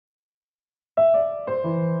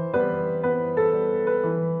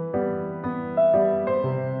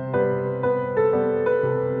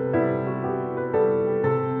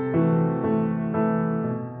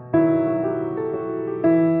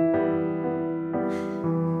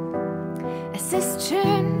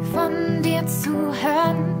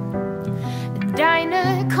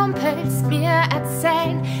mir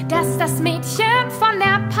erzählen, dass das Mädchen von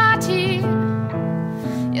der Party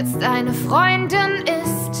jetzt deine Freundin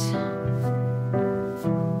ist.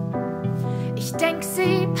 Ich denk,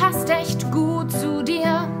 sie passt echt gut zu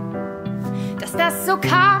dir. Dass das so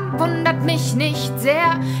kam, wundert mich nicht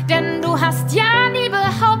sehr, denn du hast ja nie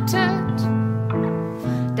behauptet,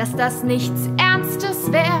 dass das nichts Ernstes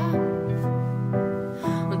wäre.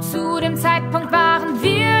 Und zu dem Zeitpunkt waren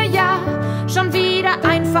wir ja schon wieder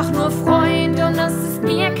einfach nur Freunde. Und es ist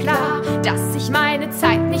mir klar, dass ich meine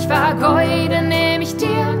Zeit nicht vergeude. Nehm ich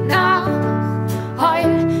dir nach,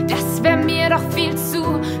 heul, das wär mir doch viel zu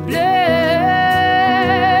blöd.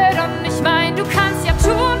 Und ich mein, du kannst ja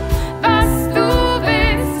tun, was du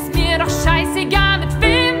willst. Ist mir doch scheißegal, mit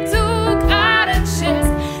wem du gerade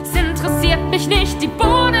chillst. Es interessiert mich nicht die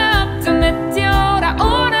Bohne, ob du mit dir oder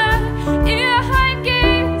ohne ihr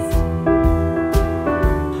heimgehst.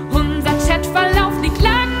 Unser Chatverlauf liegt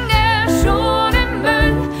lange schon im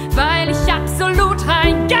Müll, weil ich absolut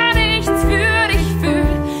rein gar nichts für dich fühl.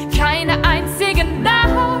 Keine einzige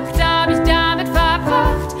Nacht hab ich damit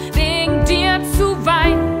verbracht, wegen dir zu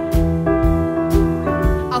weinen.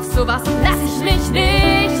 Auf sowas lass ich mich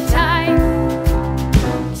nicht ein.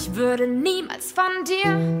 Ich würde niemals von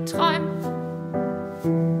dir träumen.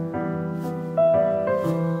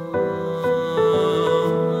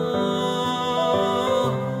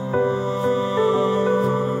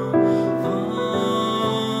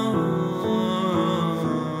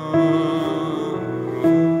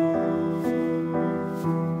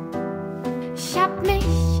 Ich hab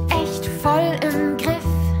mich echt voll im Griff,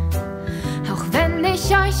 auch wenn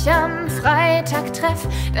ich euch am Freitag treff,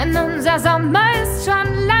 denn unser Sommer ist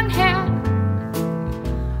schon lang her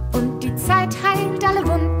und die Zeit heilt alle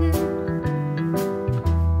Wunden.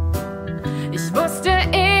 Ich wusste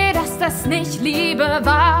dass das nicht Liebe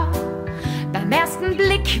war. Beim ersten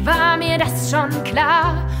Blick war mir das schon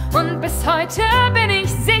klar und bis heute bin ich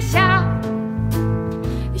sicher,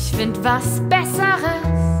 ich find was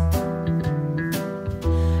Besseres.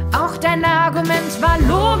 Auch dein Argument war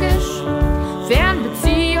logisch.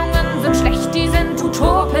 Fernbeziehungen sind schlecht, die sind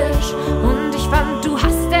utopisch. Und ich fand, du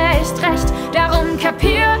hast echt recht. Darum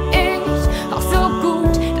kapier ich auch so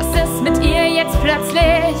gut, dass es mit ihr jetzt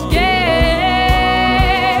plötzlich geht.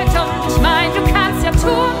 Und ich mein, du kannst ja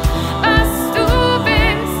tun, was du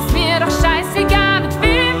willst. Ist mir doch scheißegal, mit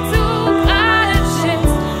wem du gerade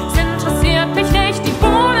chillst. Es interessiert mich nicht die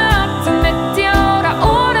Bohne, ob du mit dir oder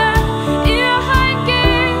ohne ihr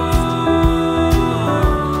heimgehst.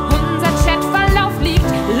 Unser Chatverlauf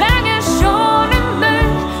liegt lange schon im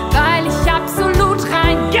Müll, weil ich absolut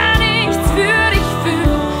rein gar nichts für dich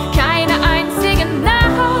fühl. Keine einzige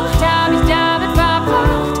Nacht hab ich damit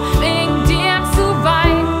verbracht, wegen dir zu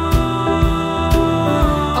weinen.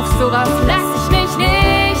 Auf sowas lass ich mich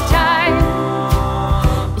nicht ein.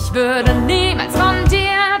 Ich würde niemals von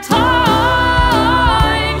dir träumen.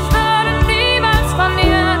 Ich würde niemals von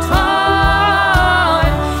dir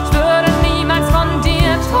träumen. Ich würde niemals von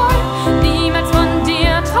dir träumen. Niemals von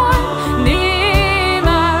dir träumen.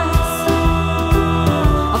 Niemals.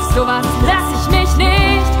 Auf sowas lass ich mich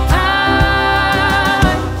nicht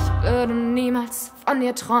ein. Ich würde niemals von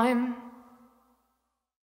dir träumen.